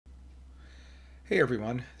Hey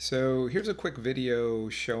everyone, so here's a quick video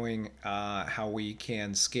showing how we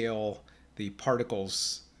can scale the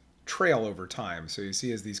particles trail over time. So you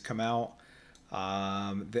see as these come out,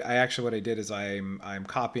 what I did is I'm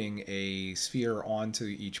copying a sphere onto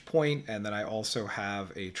each point, and then I also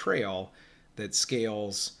have a trail that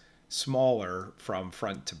scales smaller from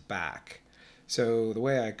front to back. So the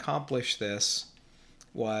way I accomplish this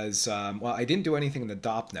was well, I didn't do anything in the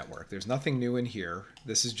DOP network. There's nothing new in here.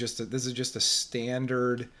 This is just a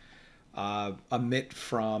standard emit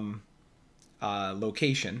from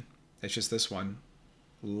location. It's just this one,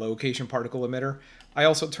 location particle emitter. I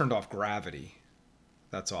also turned off gravity.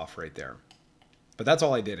 That's off right there. But that's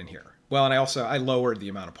all I did in here. Well, and I lowered the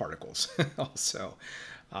amount of particles also.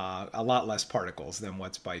 A lot less particles than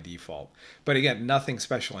what's by default. But again, nothing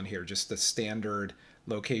special in here, just the standard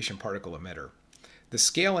location particle emitter. The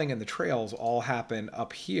scaling and the trails all happen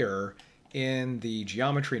up here in the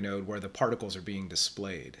geometry node where the particles are being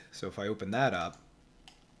displayed. So if I open that up,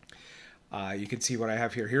 you can see what I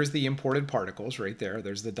have here. Here's the imported particles right there.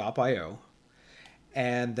 There's the .io.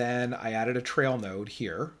 And then I added a trail node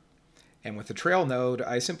here. And with the trail node,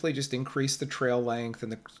 I simply just increased the trail length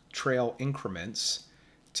and the trail increments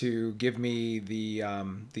to give me the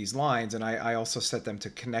these lines. And I also set them to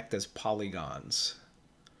connect as polygons.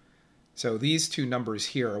 So these two numbers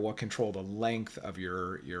here are what control the length of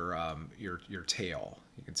your tail.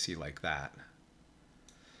 You can see like that.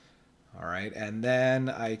 All right, and then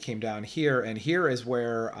I came down here, and here is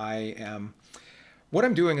where I am. What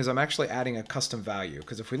I'm doing is I'm actually adding a custom value,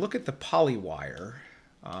 because if we look at the polywire,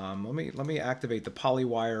 let me activate the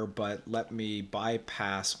polywire, but let me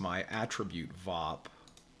bypass my attribute VOP.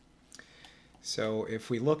 So if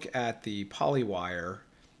we look at the polywire,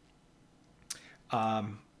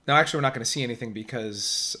 now, actually, we're not going to see anything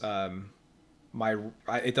because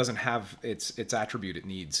it doesn't have its attribute it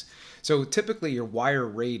needs. So typically, your wire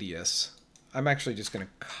radius, I'm actually just going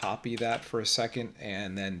to copy that for a second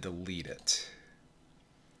and then delete it.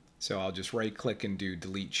 So I'll just right-click and do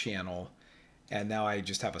delete channel, and now I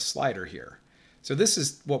just have a slider here. So this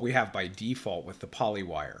is what we have by default with the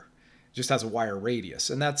polywire. It just has a wire radius,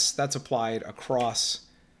 and that's applied across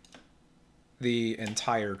the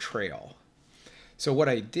entire trail. So what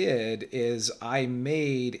I did is I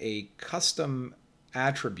made a custom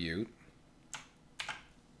attribute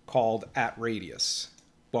called @radius.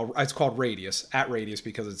 Well, it's called radius, @radius,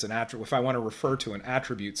 because it's an attribute. If I want to refer to an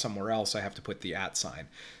attribute somewhere else, I have to put the @ sign.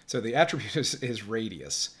 So the attribute is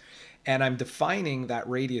radius. And I'm defining that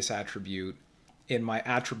radius attribute in my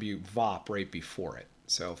attribute VOP right before it.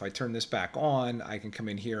 So if I turn this back on, I can come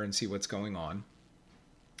in here and see what's going on.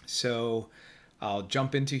 So I'll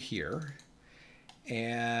jump into here.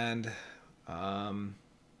 And, I'm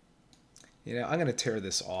going to tear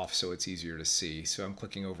this off so it's easier to see. So I'm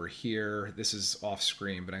clicking over here. This is off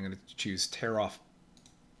screen, but I'm going to choose tear off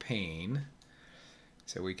pane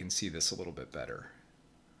so we can see this a little bit better.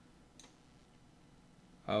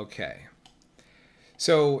 Okay.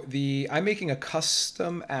 So I'm making a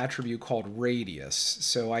custom attribute called radius.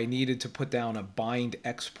 So I needed to put down a bind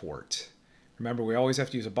export. Remember, we always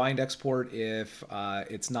have to use a bind export if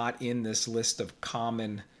it's not in this list of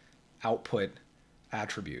common output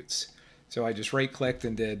attributes. So I just right-clicked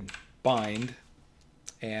and did bind,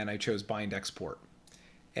 and I chose bind export.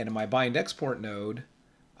 And in my bind export node,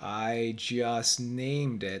 I just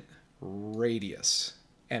named it radius,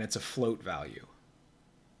 and it's a float value.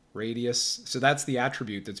 Radius, so that's the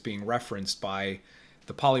attribute that's being referenced by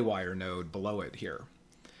the polywire node below it here.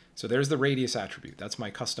 So there's the radius attribute. That's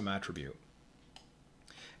my custom attribute.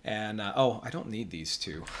 And, oh, I don't need these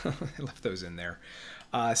two. I left those in there.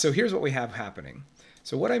 So here's what we have happening.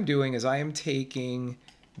 So what I'm doing is I am taking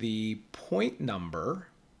the point number,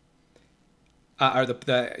 or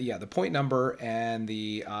the point number and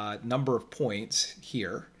the number of points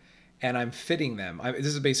here, and I'm fitting them. This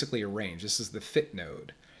is basically a range. This is the fit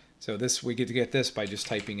node. So we get to get this by just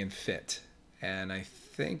typing in fit. And I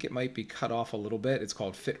think it might be cut off a little bit. It's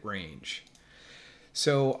called fit range.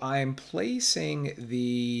 So I'm placing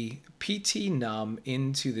the PT num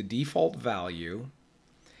into the default value,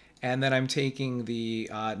 and then I'm taking the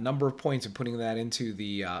number of points and putting that into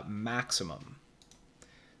the maximum.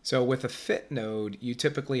 So with a fit node, you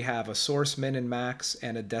typically have a source min and max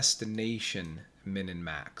and a destination min and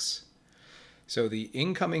max. So the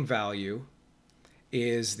incoming value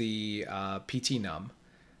is the PT num.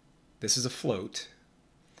 This is a float.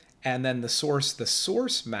 And then the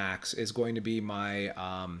source max is going to be my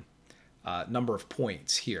number of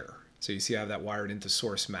points here. So you see I have that wired into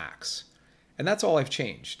source max. And that's all I've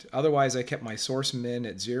changed. Otherwise, I kept my source min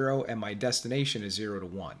at 0 and my destination is 0 to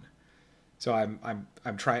 1. So I'm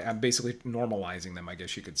basically normalizing them, I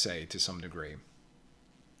guess you could say, to some degree.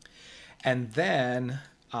 And then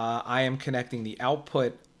I am connecting the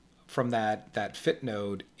output from that fit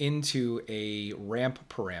node into a ramp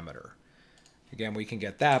parameter. Again, we can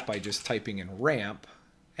get that by just typing in ramp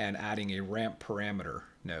and adding a ramp parameter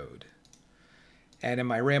node. And in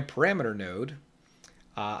my ramp parameter node,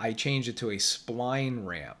 I change it to a spline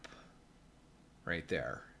ramp right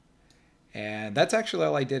there. And that's actually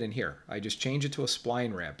all I did in here. I just changed it to a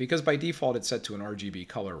spline ramp because by default it's set to an RGB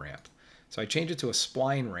color ramp. So I changed it to a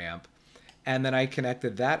spline ramp, and then I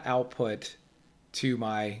connected that output to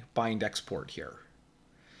my bind export here.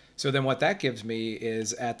 So then what that gives me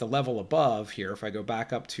is at the level above here, if I go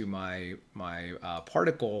back up to my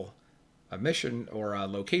particle emission or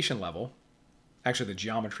location level, actually the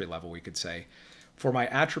geometry level we could say, for my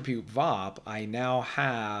attribute VOP, I now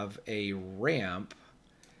have a ramp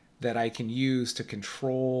that I can use to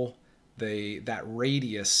control that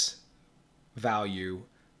radius value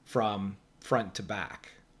from front to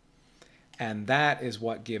back. And that is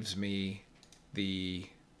what gives me the,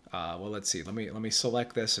 well, let's see, let me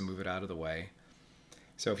select this and move it out of the way.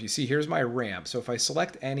 So if you see, here's my ramp. So if I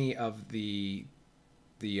select any of the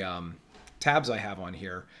tabs I have on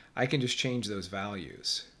here, I can just change those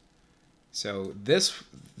values. So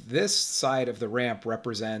this side of the ramp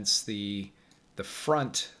represents the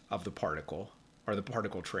front of the particle, or the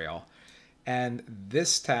particle trail, and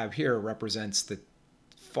this tab here represents the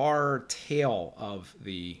far tail of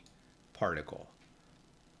the particle.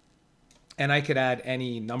 And I could add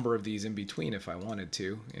any number of these in between if I wanted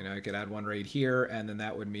to. You know, I could add one right here, and then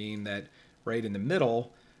that would mean that right in the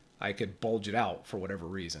middle, I could bulge it out for whatever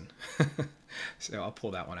reason. So I'll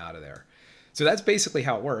pull that one out of there. So that's basically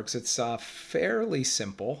how it works. It's fairly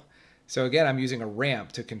simple. So again, I'm using a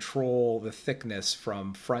ramp to control the thickness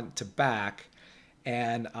from front to back,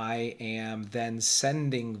 and I am then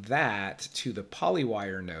sending that to the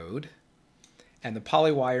polywire node. And the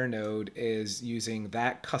polywire node is using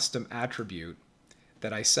that custom attribute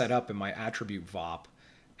that I set up in my attribute VOP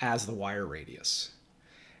as the wire radius.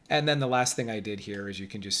 And then the last thing I did here is you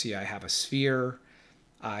can just see I have a sphere.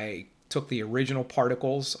 I took the original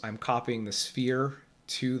particles. I'm copying the sphere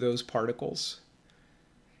to those particles.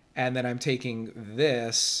 And then I'm taking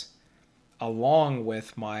this along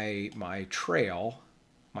with my trail,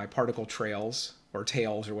 my particle trails or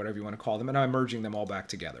tails or whatever you want to call them, and I'm merging them all back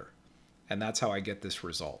together. And that's how I get this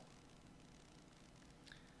result.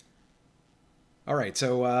 All right,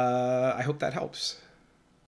 so I hope that helps.